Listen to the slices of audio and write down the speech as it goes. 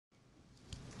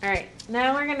All right,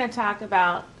 now we're going to talk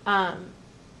about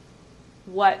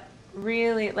what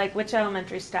really, like which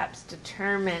elementary steps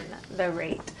determine the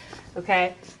rate,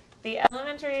 okay? The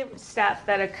elementary step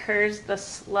that occurs the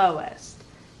slowest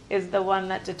is the one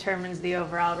that determines the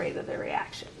overall rate of the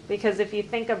reaction. Because if you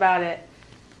think about it,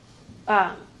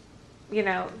 you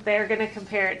know, they're going to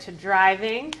compare it to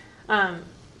driving,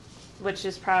 which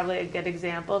is probably a good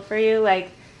example for you. Like,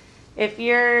 if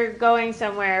you're going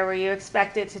somewhere where you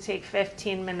expect it to take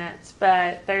 15 minutes,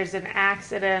 but there's an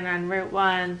accident on Route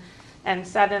 1, and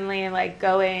suddenly, like,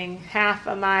 going half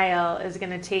a mile is going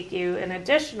to take you an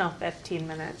additional 15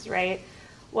 minutes, right?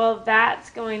 Well, that's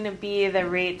going to be the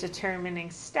rate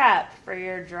determining step for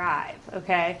your drive,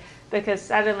 okay? Because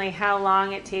suddenly how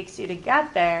long it takes you to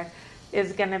get there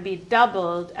is going to be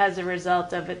doubled as a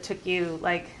result of it took you,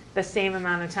 like, the same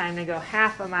amount of time to go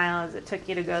half a mile as it took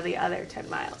you to go the other 10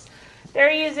 miles.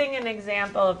 They're using an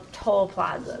example of toll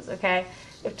plazas, okay?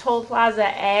 If toll plaza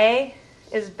A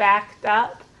is backed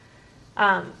up,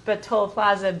 but toll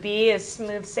plaza B is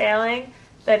smooth sailing,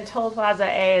 then toll plaza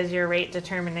A is your rate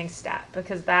determining step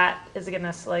because that is going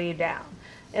to slow you down.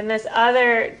 In this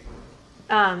other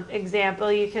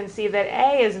example, you can see that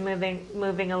A is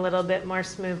moving a little bit more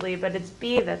smoothly, but it's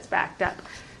B that's backed up.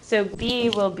 So B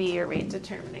will be your rate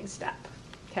determining step,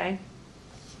 okay?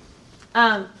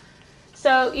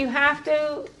 So you have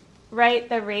to write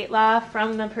the rate law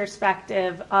from the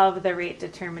perspective of the rate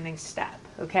determining step,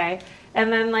 okay?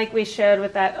 And then like we showed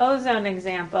with that ozone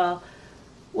example,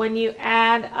 when you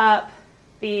add up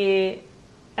the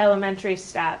elementary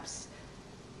steps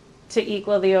to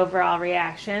equal the overall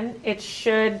reaction, it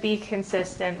should be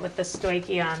consistent with the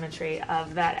stoichiometry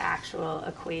of that actual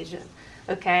equation,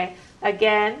 okay?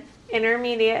 Again,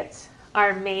 intermediates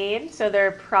are made, so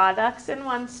they're products in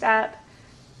one step,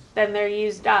 then they're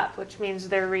used up, which means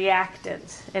they're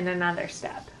reactants in another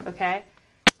step, okay?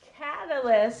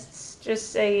 Catalysts,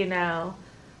 just so you know,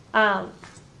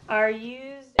 are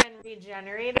used and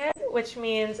regenerated, which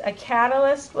means a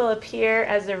catalyst will appear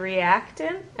as a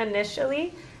reactant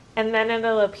initially, and then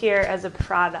it'll appear as a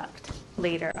product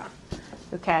later on,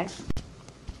 okay?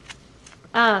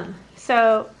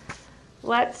 So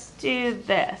let's do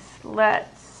this.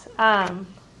 Let's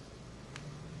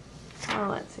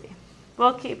see.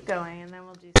 We'll keep going, and then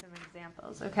we'll do some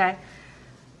examples, okay?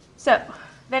 So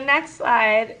the next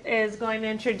slide is going to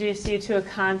introduce you to a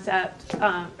concept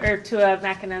or to a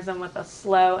mechanism with a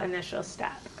slow initial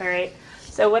step, all right?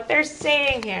 So what they're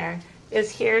saying here is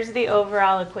here's the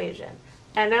overall equation.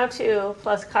 NO2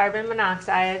 plus carbon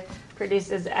monoxide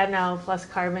produces NO plus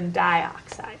carbon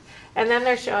dioxide. And then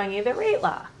they're showing you the rate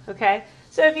law, okay?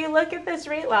 So if you look at this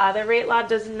rate law, the rate law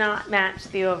does not match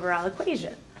the overall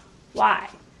equation. Why?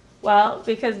 Well,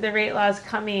 because the rate law is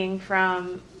coming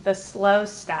from the slow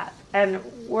step, and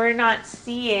we're not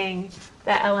seeing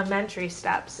the elementary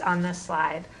steps on this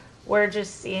slide. We're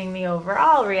just seeing the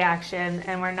overall reaction,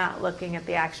 and we're not looking at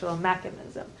the actual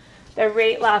mechanism. The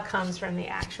rate law comes from the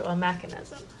actual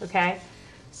mechanism, okay?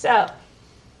 So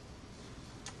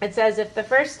it says if the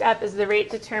first step is the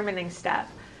rate determining step,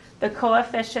 the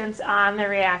coefficients on the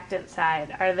reactant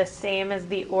side are the same as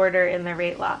the order in the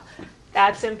rate law.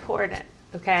 That's important.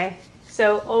 Okay,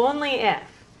 so only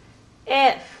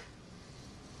if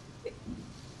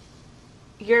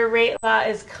your rate law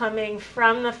is coming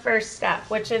from the first step,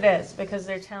 which it is because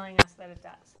they're telling us that it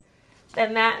does,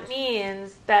 then that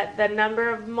means that the number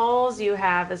of moles you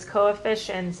have as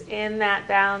coefficients in that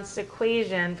balanced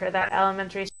equation for that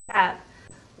elementary step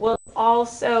will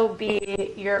also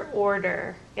be your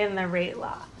order in the rate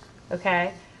law,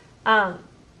 okay? Now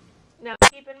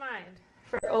keep in mind,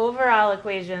 for overall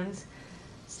equations,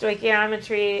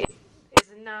 stoichiometry is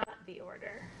not the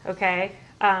order, okay?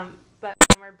 But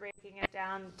when we're breaking it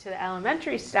down to the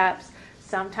elementary steps,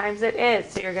 sometimes it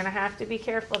is. So you're going to have to be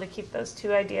careful to keep those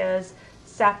two ideas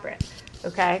separate,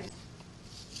 okay?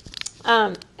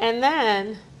 And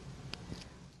then,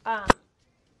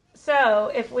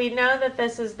 so if we know that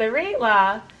this is the rate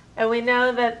law, and we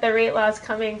know that the rate law is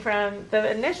coming from the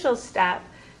initial step,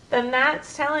 then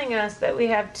that's telling us that we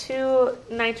have two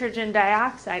nitrogen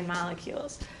dioxide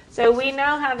molecules. So we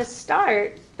know how to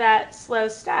start that slow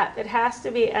step. It has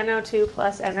to be NO2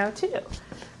 plus NO2,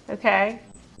 okay?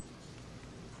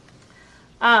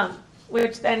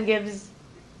 Which then gives,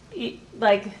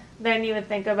 like, then you would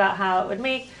think about how it would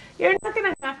make. You're not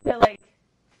going to have to, like,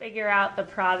 figure out the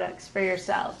products for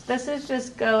yourself. This is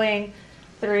just going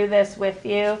through this with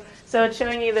you. So it's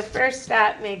showing you the first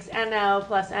step makes NO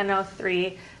plus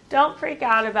NO3. Don't freak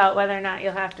out about whether or not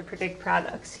you'll have to predict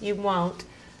products. You won't,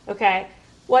 okay?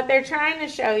 What they're trying to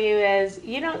show you is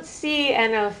you don't see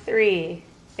NO3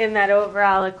 in that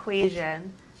overall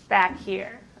equation back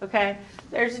here, okay?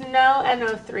 There's no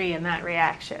NO3 in that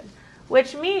reaction,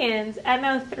 which means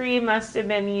NO3 must have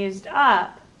been used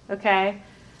up, okay,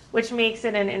 which makes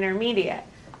it an intermediate.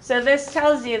 So this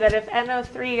tells you that if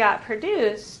NO3 got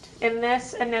produced in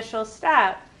this initial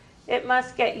step, it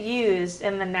must get used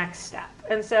in the next step.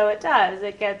 And so it does.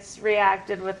 It gets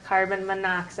reacted with carbon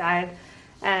monoxide,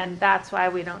 and that's why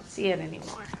we don't see it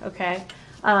anymore, okay?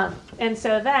 And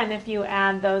so then if you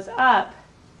add those up,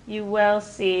 you will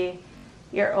see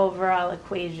your overall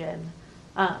equation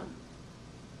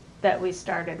that we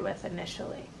started with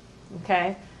initially,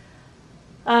 okay?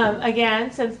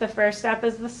 Again, since the first step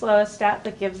is the slowest step,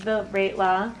 it gives the rate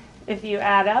law. If you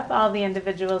add up all the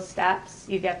individual steps,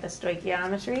 you get the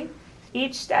stoichiometry.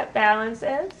 Each step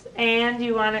balances, and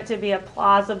you want it to be a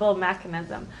plausible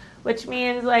mechanism, which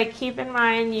means, like, keep in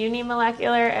mind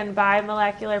unimolecular and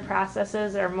bimolecular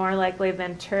processes are more likely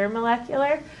than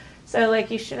termolecular. So, like,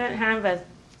 you shouldn't have a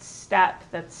step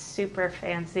that's super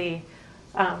fancy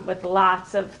with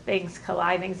lots of things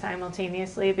colliding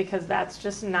simultaneously, because that's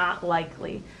just not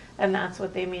likely, and that's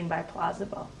what they mean by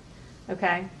plausible,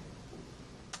 okay?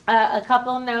 A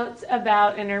couple notes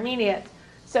about intermediates.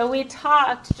 So we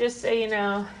talked, just so you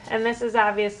know, and this is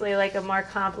obviously like a more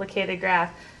complicated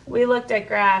graph. We looked at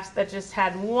graphs that just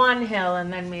had one hill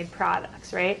and then made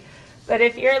products, right? But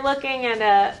if you're looking at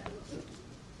a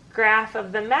graph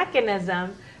of the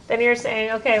mechanism, then you're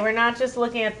saying, okay, we're not just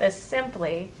looking at this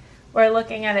simply, we're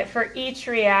looking at it for each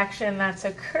reaction that's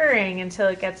occurring until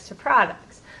it gets to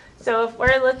products. So if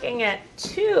we're looking at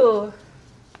two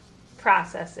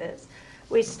processes,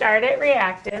 we start at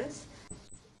reactants,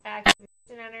 activation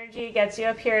energy gets you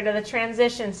up here to the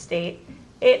transition state.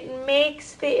 It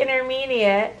makes the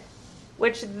intermediate,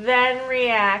 which then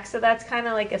reacts, so that's kind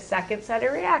of like a second set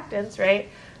of reactants, right?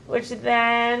 Which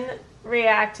then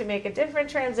react to make a different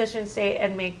transition state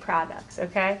and make products,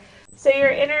 okay? So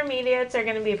your intermediates are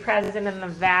going to be present in the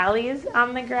valleys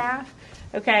on the graph,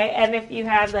 okay? And if you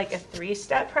had like a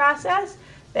three-step process,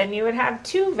 then you would have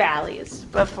two valleys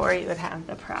before you would have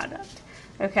the product,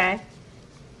 okay?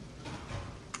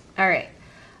 All right.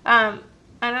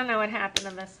 I don't know what happened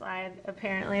on this slide.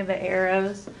 Apparently the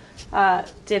arrows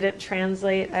didn't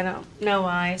translate. I don't know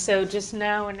why. So just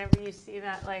know whenever you see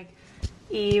that like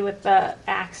E with the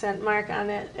accent mark on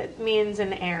it, it means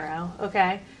an arrow,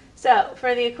 okay? So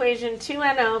for the equation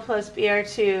 2NO plus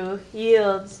Br2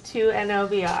 yields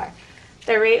 2NOBr.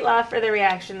 The rate law for the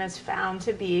reaction is found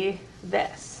to be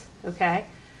this, okay?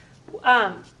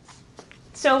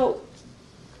 So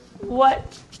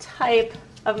what type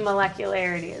of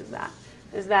molecularity is that?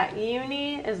 Is that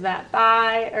uni, is that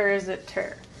bi, or is it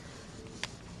ter?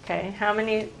 Okay, how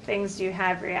many things do you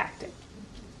have reacting?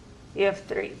 You have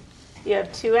three. You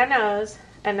have two NOs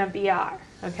and a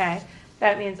Br, okay?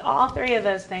 That means all three of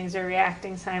those things are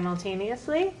reacting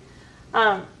simultaneously,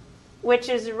 which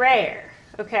is rare,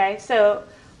 okay? So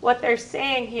what they're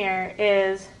saying here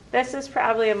is this is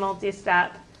probably a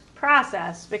multi-step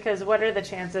process, because what are the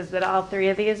chances that all three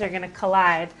of these are going to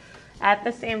collide at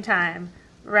the same time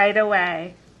right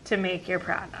away to make your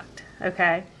product,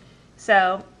 okay?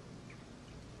 So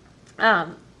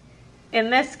in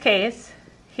this case,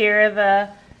 here are the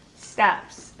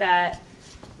steps that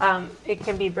it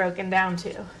can be broken down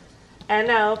to.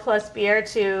 NO plus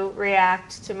Br2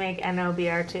 react to make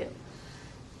NOBr2.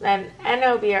 Then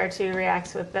NOBr2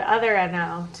 reacts with the other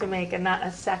NO to make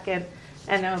a second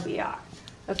NOBr,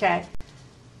 okay?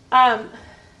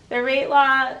 The rate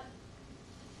law,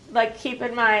 like, keep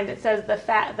in mind, it says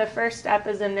the first step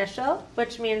is initial,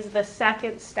 which means the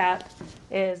second step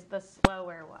is the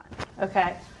slower one,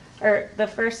 okay? Or the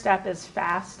first step is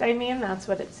fast, I mean, that's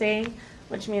what it's saying,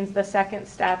 which means the second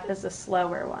step is the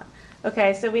slower one.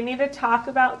 Okay, so we need to talk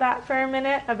about that for a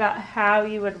minute, about how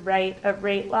you would write a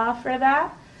rate law for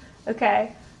that,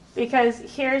 okay? Because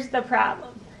here's the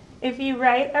problem. If you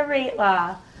write a rate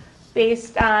law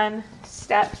based on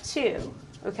step 2,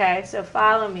 okay, so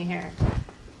follow me here,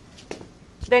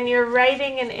 then you're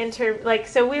writing an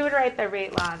so we would write the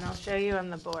rate law, and I'll show you on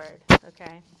the board,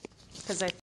 okay? Because I